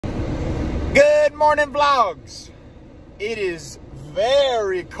morning vlogs. It is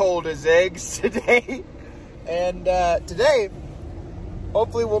very cold as eggs today. And today,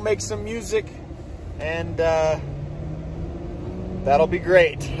 hopefully we'll make some music and that'll be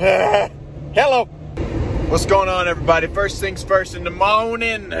great. Hello. What's going on, everybody? First things first, in the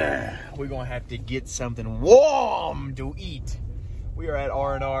morning, we're gonna have to get something warm to eat. We are at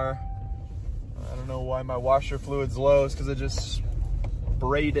R&R. I don't know why my washer fluid's low. It's because I just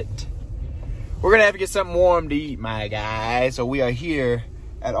sprayed it. We're gonna have to get something warm to eat, my guy. So we are here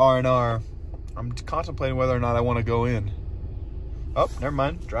at R&R. I'm contemplating whether or not I want to go in. Oh, never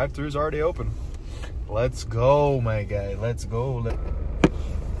mind. Drive-thru's already open. Let's go, my guy. Let's go.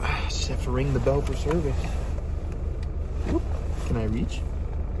 Just have to ring the bell for service. Whoop. Can I reach?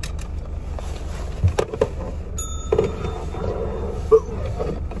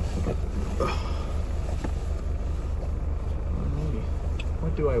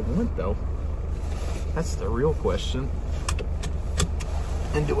 What do I want, though? That's the real question.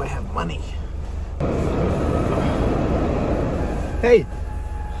 And do I have money? Hey,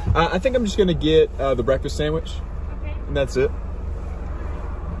 I think I'm just gonna get the breakfast sandwich. Okay. And that's it.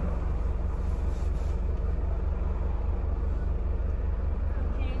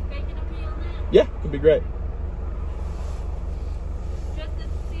 Okay, is bacon okay on that? Yeah, it'd be great. Just the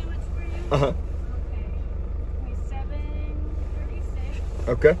sandwich for you? Uh-huh. Okay. $27.36.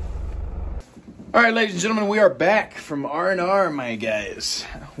 Okay. All right, ladies and gentlemen, we are back from R&R, my guys,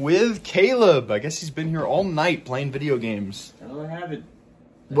 with Caleb. I guess he's been here all night playing video games. I haven't.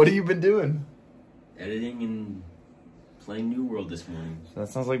 What have you been doing? Editing and playing New World this morning. So that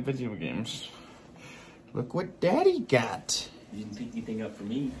sounds like video games. Look what Daddy got. You didn't pick anything up for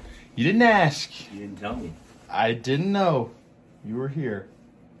me. You didn't ask. You didn't tell me. I didn't know. You were here.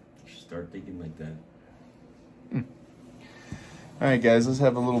 You should start thinking like that. All right, guys, let's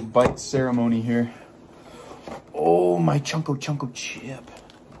have a little bite ceremony here. Oh, my Chunko chip.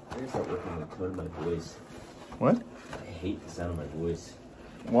 I gotta start working on the tone of my voice. What? I hate the sound of my voice.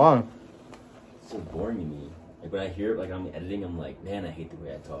 Why? It's so boring to me. Like when I hear it, like I'm editing, I'm like, man, I hate the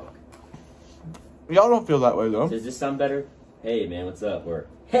way I talk. Y'all don't feel that way, though. Does this sound better? Hey, man, what's up? Or,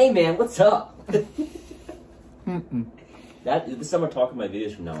 hey, man, what's up? This is how I'm talking in my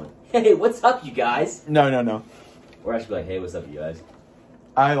videos from now on. Hey, what's up, you guys? No. Or I should be like, hey, what's up, you guys?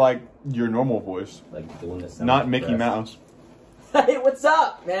 I like your normal voice. Like the one that sounds not Mickey Mouse. Hey, what's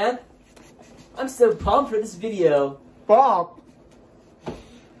up, man? I'm so pumped for this video. Pop.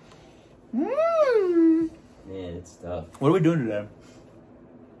 Man, it's tough. What are we doing today?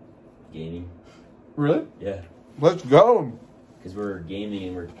 Gaming. Really? Yeah. Let's go. Because we're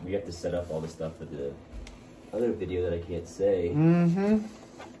gaming and we have to set up all the stuff for the other video that I can't say. Mm-hmm.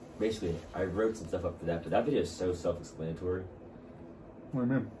 Basically, I wrote some stuff up for that, but that video is so self-explanatory. What do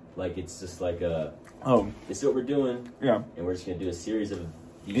you mean? Like, it's just like, this is what we're doing. Yeah. And we're just going to do a series of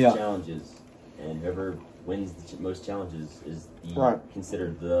these challenges. And whoever wins the most challenges is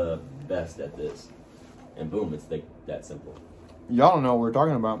considered the best at this. And boom, it's like that simple. Y'all don't know what we're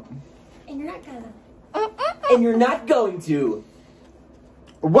talking about. And you're not gonna. And you're not going to.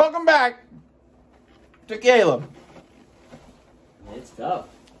 Welcome back to Caleb. Man, it's tough.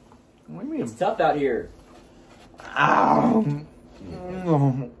 What do you mean? It's tough out here. Ow.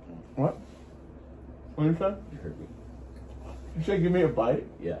 What? What did you say? You hurt me. You said give me a bite?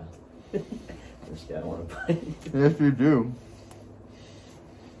 Yeah. First guy I want to bite. Yes, you do.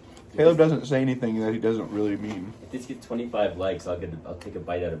 Caleb doesn't say anything that he doesn't really mean. If this gets 25 likes, I'll take a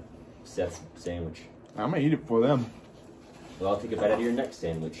bite out of Seth's sandwich. I'm gonna eat it for them. Well, I'll take a bite out of your next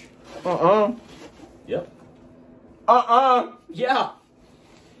sandwich. Yep. Yeah.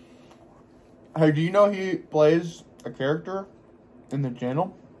 Hey, do you know he plays a character in the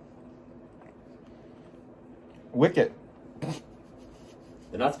channel? Wicket. They're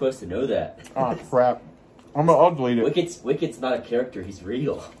not supposed to know that. Oh, crap. I'll delete it. Wicket's not a character, he's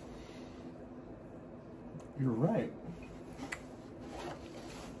real. You're right.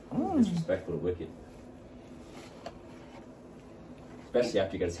 Disrespectful to Wicket. Especially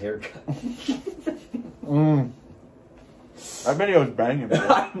after he got his hair cut. That video was banging, man.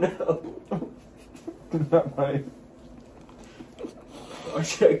 I know. Is that funny?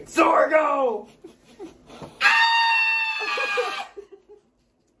 Okay. Zorgo!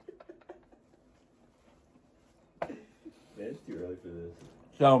 Man, it's too early for this.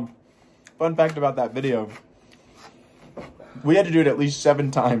 So, fun fact about that video. We had to do it at least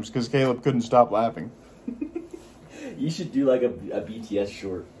 7 times because Caleb couldn't stop laughing. You should do like a BTS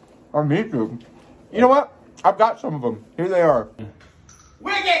short. Or me too. You know what? I've got some of them. Here they are.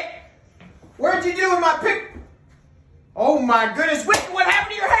 Wicket! What'd you do with my pic? Oh my goodness, Wicket, what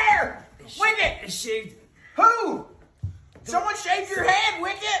happened to your hair? Wicket!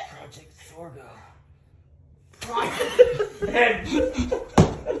 bed.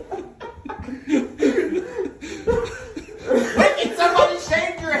 Wicket, somebody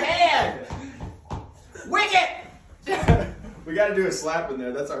shaved your head. Wicket. We got to do a slap in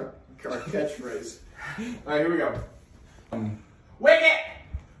there. That's our catchphrase. All right, here we go. Wicket.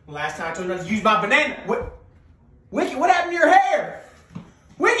 Last time I told you not to use my banana. Wicket, what happened to your hair?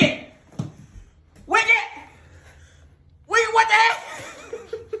 Wicket. Wicket. Wicket, what the heck?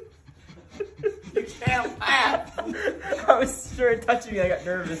 You can't laugh. I was sure it touching me. I got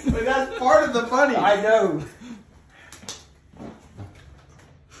nervous. But that's part of the funny. I know.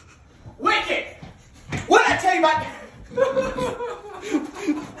 Wicket! What did I tell you about?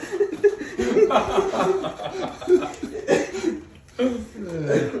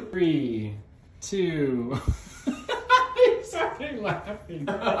 3, 2. I'm sorry, laughing.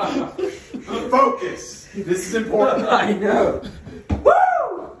 Focus. This is important. I know.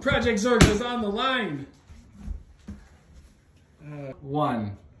 Woo! Project Zorg is on the line.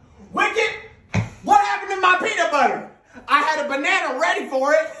 1. Wicket! What happened to my peanut butter? I had a banana ready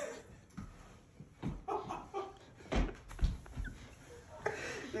for it.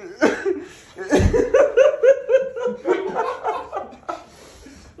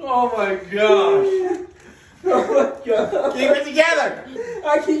 Oh my gosh. Oh my god. Keep it together.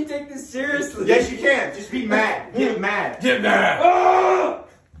 I can't take this seriously. Yes, you can. Just be mad. Get mad. Get mad. All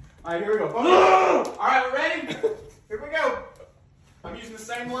right, here we go. All right, we're ready? Here we go. I'm using the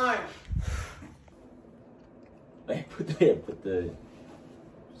same line. I put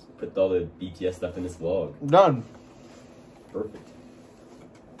all the BTS stuff in this vlog. Done. Perfect.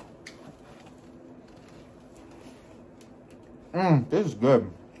 This is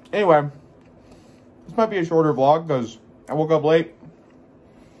good. Anyway, this might be a shorter vlog because I woke up late.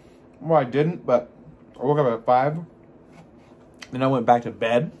 Well, I didn't, but I woke up at 5. Then I went back to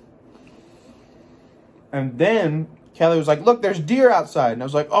bed. And then Kelly was like, look, there's deer outside. And I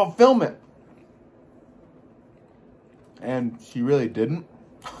was like, oh, film it. And she really didn't.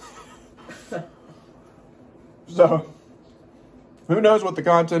 So, who knows what the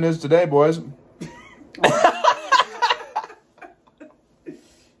content is today, boys?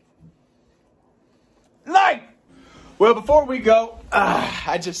 Well, before we go,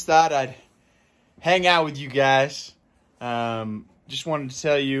 I just thought I'd hang out with you guys. Just wanted to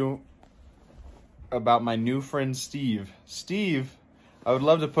tell you about my new friend, Steve. Steve, I would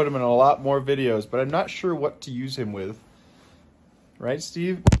love to put him in a lot more videos, but I'm not sure what to use him with. Right,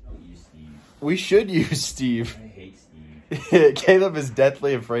 Steve? Don't use Steve. We should use Steve. I hate Steve. Caleb is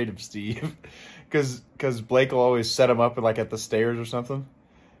deathly afraid of Steve. Because Blake will always set him up like at the stairs or something.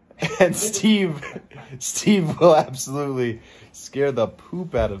 And Steve will absolutely scare the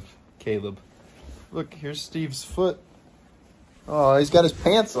poop out of Caleb. Look, here's Steve's foot. Oh, he's got his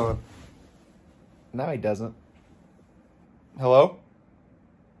pants on. No, he doesn't. Hello?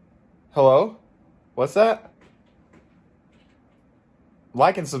 Hello? What's that?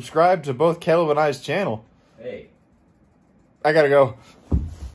 Like and subscribe to both Caleb and I's channel. Hey. I gotta go.